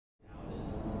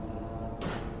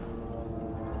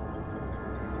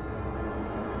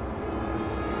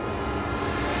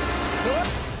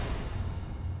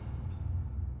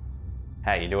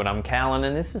How you doing? I'm Callan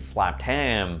and this is Slapped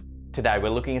Ham. Today we're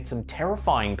looking at some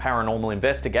terrifying paranormal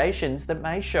investigations that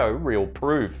may show real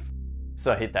proof.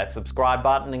 So hit that subscribe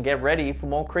button and get ready for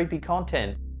more creepy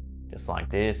content, just like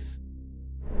this.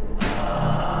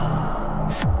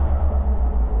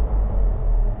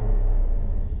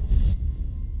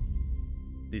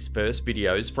 This first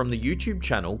video is from the YouTube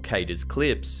channel Cater's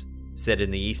Clips. Set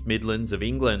in the East Midlands of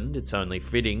England, it's only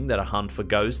fitting that a hunt for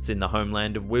ghosts in the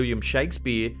homeland of William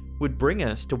Shakespeare would bring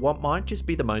us to what might just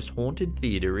be the most haunted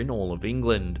theatre in all of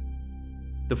England.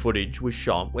 The footage was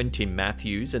shot when Tim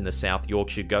Matthews and the South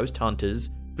Yorkshire Ghost Hunters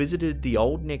visited the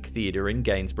Old Nick Theatre in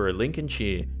Gainsborough,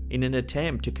 Lincolnshire, in an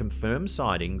attempt to confirm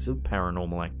sightings of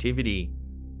paranormal activity.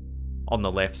 On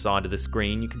the left side of the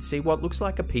screen you can see what looks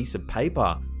like a piece of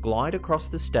paper glide across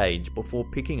the stage before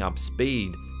picking up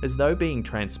speed, as though being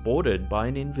transported by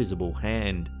an invisible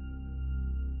hand.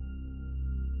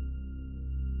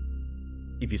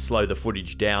 If you slow the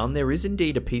footage down, there is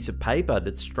indeed a piece of paper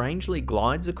that strangely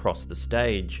glides across the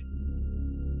stage.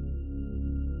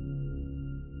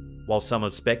 While some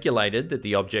have speculated that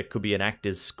the object could be an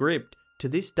actor's script, to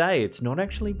this day it's not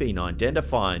actually been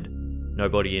identified.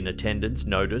 Nobody in attendance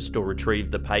noticed or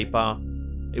retrieved the paper.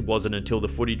 It wasn't until the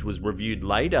footage was reviewed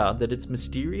later that its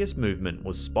mysterious movement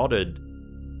was spotted.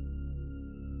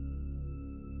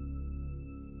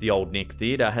 The Old Nick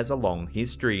Theatre has a long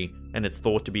history, and it's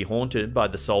thought to be haunted by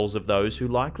the souls of those who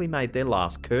likely made their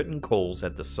last curtain calls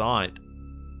at the site.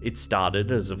 It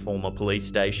started as a former police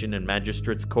station and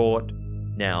magistrates' court.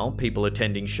 Now, people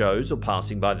attending shows or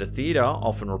passing by the theatre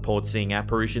often report seeing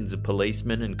apparitions of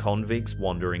policemen and convicts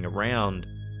wandering around.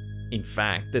 In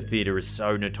fact, the theatre is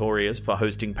so notorious for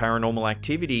hosting paranormal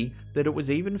activity that it was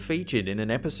even featured in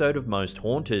an episode of Most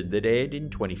Haunted that aired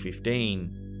in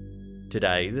 2015.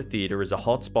 Today, the theatre is a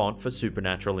hotspot for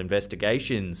supernatural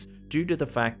investigations due to the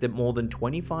fact that more than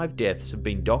 25 deaths have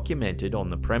been documented on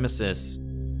the premises.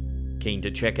 Keen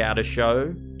to check out a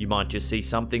show? You might just see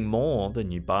something more than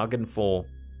you bargained for.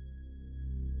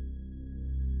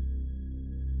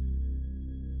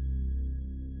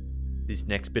 This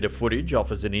next bit of footage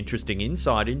offers an interesting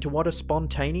insight into what a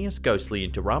spontaneous ghostly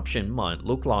interruption might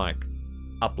look like.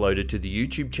 Uploaded to the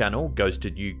YouTube channel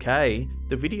Ghosted UK,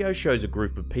 the video shows a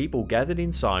group of people gathered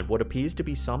inside what appears to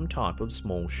be some type of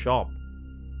small shop.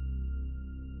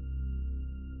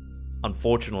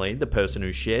 Unfortunately, the person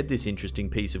who shared this interesting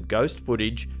piece of ghost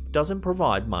footage doesn't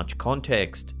provide much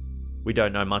context. We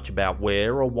don't know much about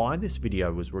where or why this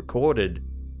video was recorded.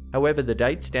 However, the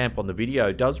date stamp on the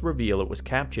video does reveal it was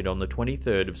captured on the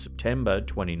 23rd of September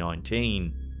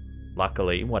 2019.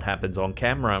 Luckily, what happens on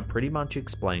camera pretty much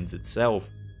explains itself.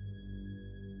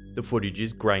 The footage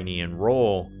is grainy and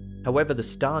raw. However, the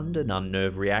stunned and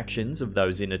unnerved reactions of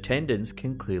those in attendance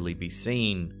can clearly be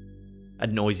seen. A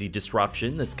noisy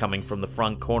disruption that's coming from the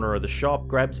front corner of the shop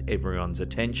grabs everyone's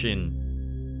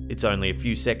attention. It's only a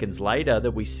few seconds later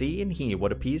that we see and hear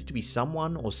what appears to be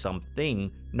someone or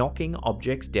something knocking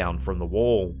objects down from the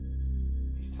wall.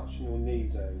 He's touching your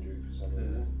knees, Andrew, for some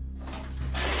reason.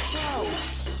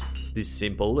 This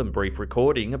simple and brief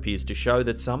recording appears to show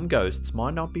that some ghosts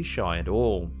might not be shy at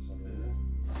all.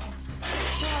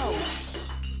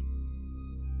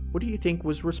 What do you think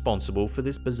was responsible for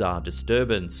this bizarre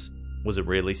disturbance? Was it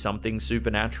really something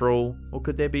supernatural, or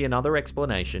could there be another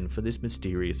explanation for this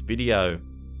mysterious video?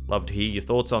 Love to hear your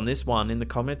thoughts on this one in the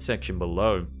comment section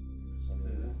below.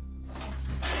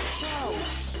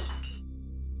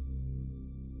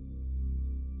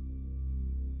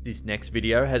 This next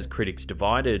video has critics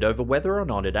divided over whether or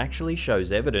not it actually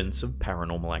shows evidence of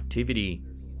paranormal activity.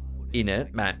 In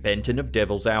it, Matt Benton of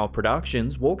Devil's Hour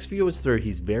Productions walks viewers through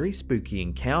his very spooky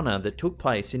encounter that took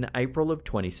place in April of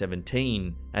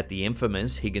 2017 at the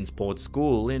infamous Higginsport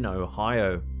School in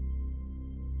Ohio.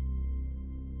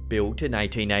 Built in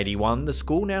 1881, the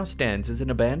school now stands as an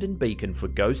abandoned beacon for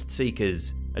ghost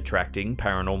seekers, attracting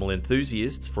paranormal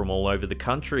enthusiasts from all over the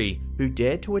country who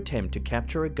dare to attempt to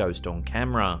capture a ghost on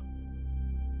camera.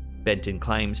 Benton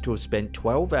claims to have spent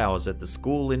 12 hours at the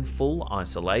school in full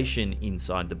isolation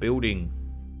inside the building.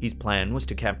 His plan was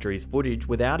to capture his footage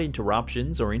without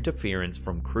interruptions or interference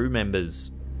from crew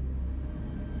members.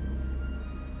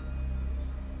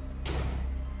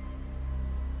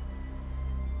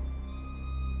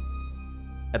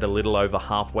 At a little over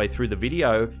halfway through the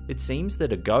video, it seems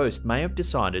that a ghost may have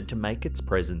decided to make its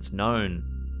presence known.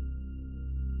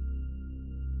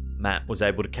 Matt was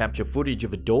able to capture footage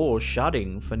of a door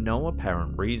shutting for no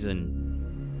apparent reason.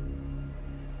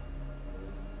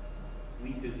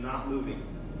 Leaf is not moving.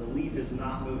 The leaf is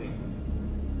not moving.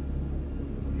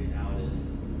 Okay, now it is.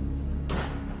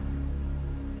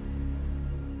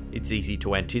 It's easy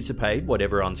to anticipate what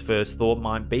everyone's first thought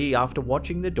might be after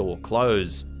watching the door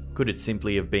close. Could it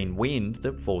simply have been wind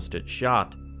that forced it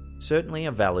shut? Certainly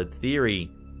a valid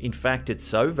theory. In fact, it's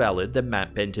so valid that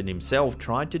Matt Benton himself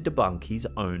tried to debunk his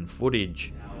own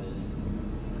footage.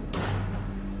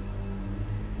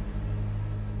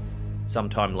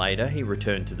 Sometime later, he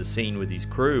returned to the scene with his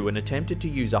crew and attempted to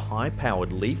use a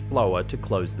high-powered leaf blower to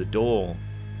close the door.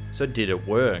 So did it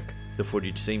work? The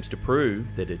footage seems to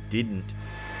prove that it didn't.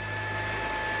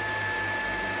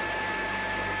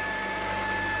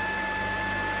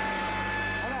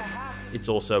 It's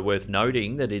also worth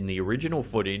noting that in the original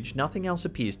footage, nothing else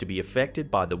appears to be affected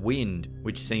by the wind,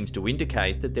 which seems to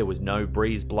indicate that there was no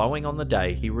breeze blowing on the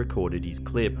day he recorded his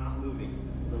clip. Not moving.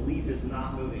 The leaf is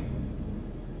not moving.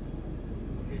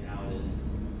 Okay, now it is.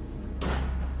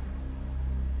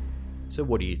 So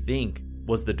what do you think?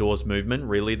 Was the door's movement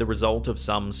really the result of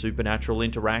some supernatural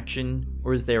interaction,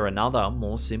 or is there another,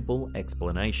 more simple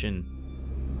explanation?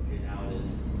 Okay, now it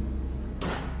is.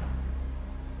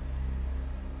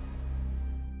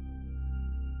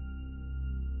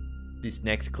 This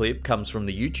next clip comes from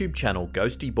the YouTube channel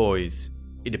Ghosty Boys.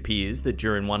 It appears that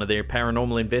during one of their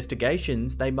paranormal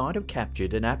investigations, they might have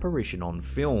captured an apparition on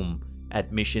film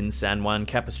at Mission San Juan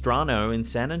Capistrano in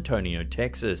San Antonio,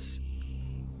 Texas.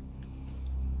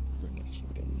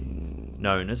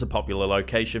 Known as a popular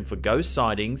location for ghost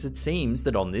sightings, it seems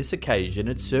that on this occasion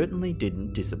it certainly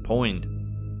didn't disappoint.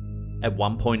 At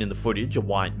one point in the footage, a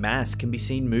white mass can be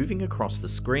seen moving across the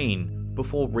screen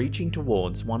before reaching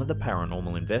towards one of the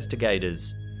paranormal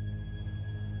investigators.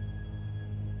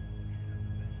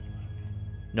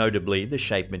 Notably, the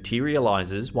shape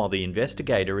materializes while the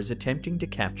investigator is attempting to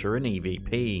capture an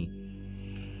EVP.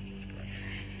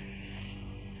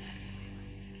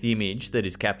 The image that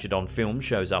is captured on film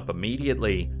shows up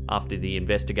immediately after the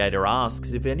investigator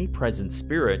asks if any present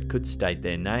spirit could state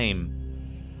their name.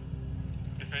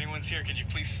 If anyone's here, could you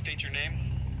please state your name?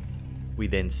 We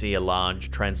then see a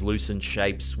large, translucent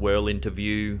shape swirl into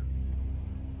view.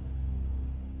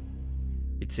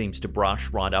 It seems to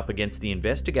brush right up against the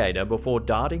investigator before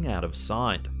darting out of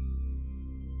sight.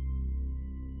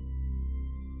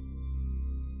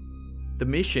 The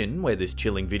mission where this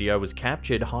chilling video was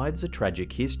captured hides a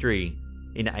tragic history.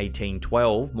 In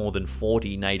 1812, more than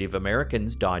 40 Native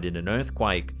Americans died in an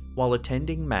earthquake while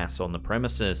attending mass on the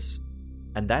premises.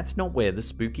 And that's not where the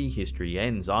spooky history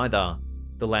ends either.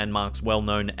 The landmark's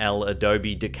well-known El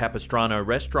Adobe de Capistrano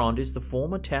restaurant is the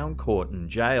former town court and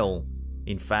jail.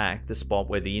 In fact, the spot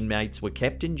where the inmates were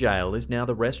kept in jail is now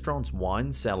the restaurant's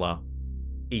wine cellar.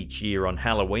 Each year on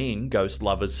Halloween, ghost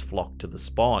lovers flock to the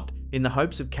spot in the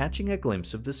hopes of catching a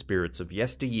glimpse of the spirits of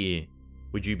yesteryear.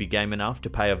 Would you be game enough to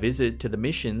pay a visit to the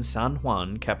Mission San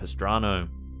Juan Capistrano?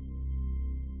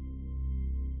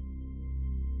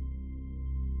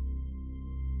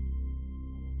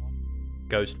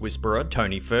 Ghost whisperer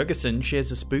Tony Ferguson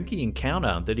shares a spooky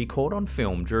encounter that he caught on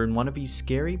film during one of his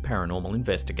scary paranormal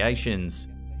investigations.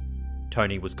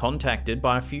 Tony was contacted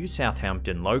by a few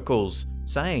Southampton locals,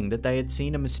 saying that they had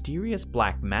seen a mysterious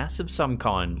black mass of some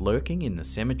kind lurking in the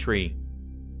cemetery.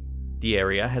 The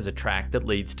area has a track that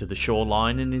leads to the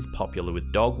shoreline and is popular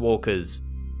with dog walkers.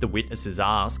 The witnesses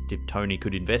asked if Tony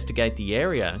could investigate the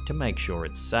area to make sure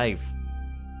it's safe.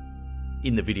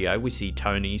 In the video, we see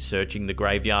Tony searching the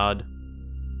graveyard.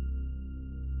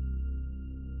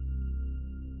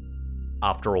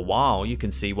 After a while, you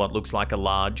can see what looks like a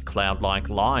large cloud-like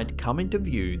light come into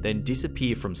view, then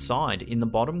disappear from sight in the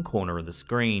bottom corner of the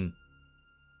screen.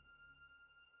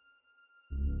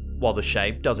 While the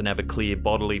shape doesn't have a clear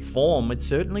bodily form, it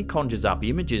certainly conjures up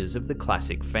images of the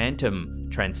classic phantom,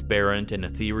 transparent and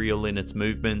ethereal in its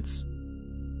movements.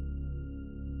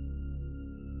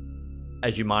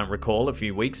 As you might recall, a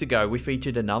few weeks ago we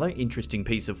featured another interesting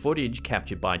piece of footage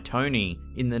captured by Tony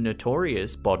in the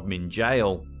notorious Bodmin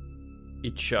jail.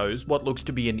 It shows what looks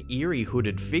to be an eerie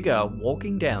hooded figure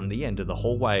walking down the end of the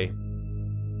hallway.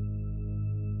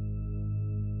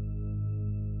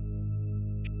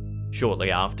 Shortly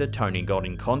after, Tony got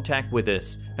in contact with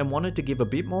us and wanted to give a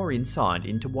bit more insight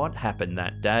into what happened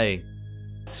that day.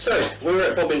 So, we were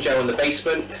at Bodmin Jail in the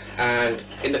basement, and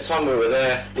in the time we were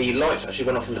there, the lights actually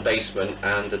went off in the basement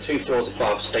and the 2 floors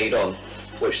above stayed on,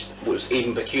 which was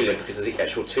even peculiar because the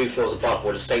actual 2 floors above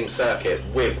were the same circuit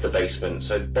with the basement,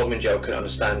 so Bodmin Jail couldn't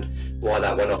understand why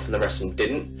that went off and the rest of them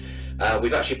didn't.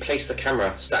 We've actually placed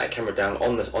the static camera down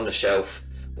on the shelf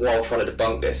while trying to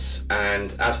debunk this,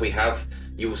 and as we have,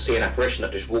 you will see an apparition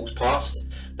that just walks past.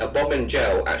 Now, Bodmin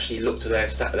Jail actually looked to their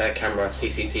camera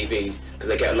CCTV because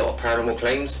they get a lot of paranormal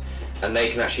claims, and they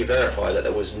can actually verify that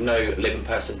there was no living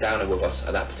person down there with us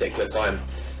at that particular time.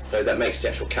 So that makes the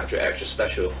actual capture extra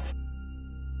special.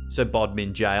 So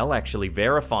Bodmin Jail actually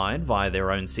verified via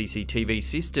their own CCTV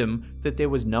system that there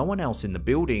was no one else in the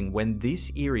building when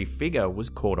this eerie figure was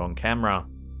caught on camera.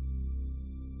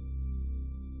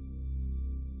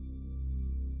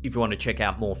 If you want to check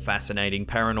out more fascinating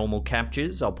paranormal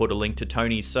captures, I'll put a link to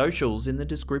Tony's socials in the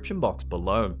description box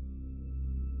below.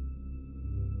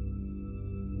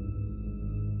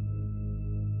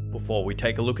 Before we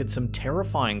take a look at some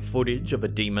terrifying footage of a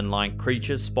demon-like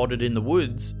creature spotted in the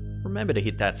woods, remember to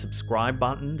hit that subscribe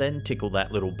button, then tickle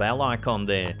that little bell icon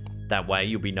there. That way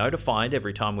you'll be notified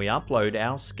every time we upload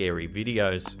our scary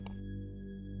videos.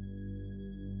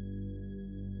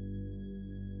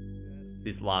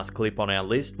 This last clip on our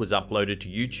list was uploaded to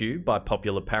YouTube by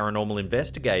popular paranormal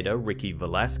investigator Ricky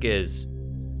Velasquez.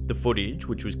 The footage,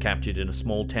 which was captured in a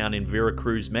small town in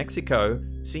Veracruz, Mexico,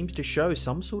 seems to show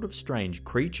some sort of strange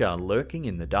creature lurking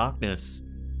in the darkness.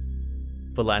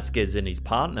 Velasquez and his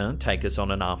partner take us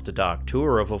on an after-dark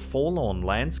tour of a forlorn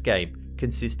landscape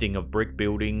consisting of brick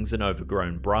buildings and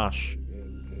overgrown brush.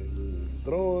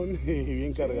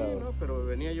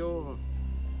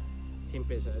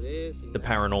 The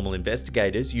paranormal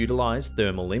investigators utilized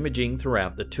thermal imaging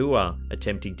throughout the tour,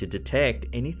 attempting to detect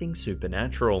anything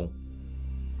supernatural.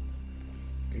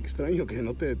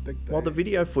 While the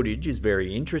video footage is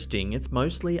very interesting, it's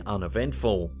mostly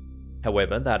uneventful.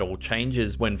 However, that all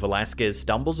changes when Velasquez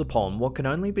stumbles upon what can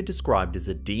only be described as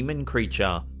a demon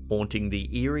creature haunting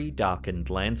the eerie, darkened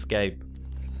landscape.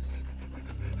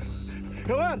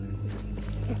 Come on!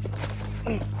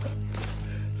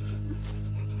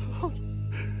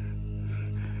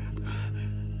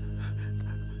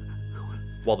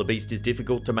 While the beast is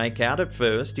difficult to make out at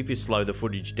first, if you slow the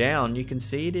footage down, you can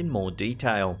see it in more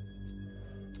detail.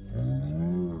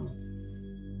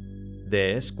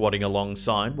 There, squatting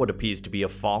alongside what appears to be a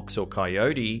fox or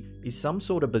coyote, is some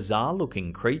sort of bizarre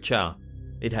looking creature.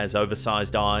 It has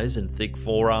oversized eyes and thick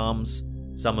forearms.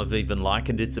 Some have even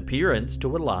likened its appearance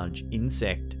to a large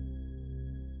insect.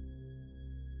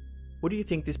 What do you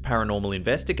think this paranormal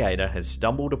investigator has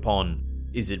stumbled upon?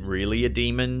 Is it really a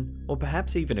demon, or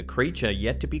perhaps even a creature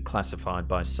yet to be classified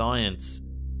by science?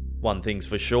 One thing's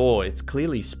for sure, it's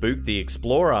clearly spooked the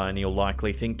explorer and he'll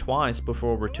likely think twice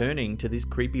before returning to this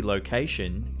creepy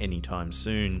location anytime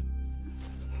soon.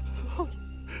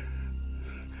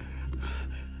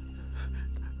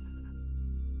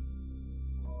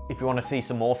 If you want to see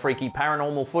some more freaky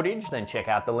paranormal footage, then check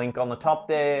out the link on the top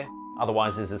there.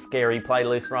 Otherwise, there's a scary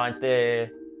playlist right there.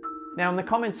 Now in the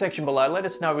comment section below, let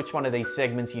us know which one of these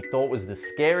segments you thought was the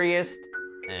scariest.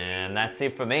 And that's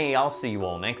it for me. I'll see you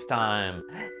all next time.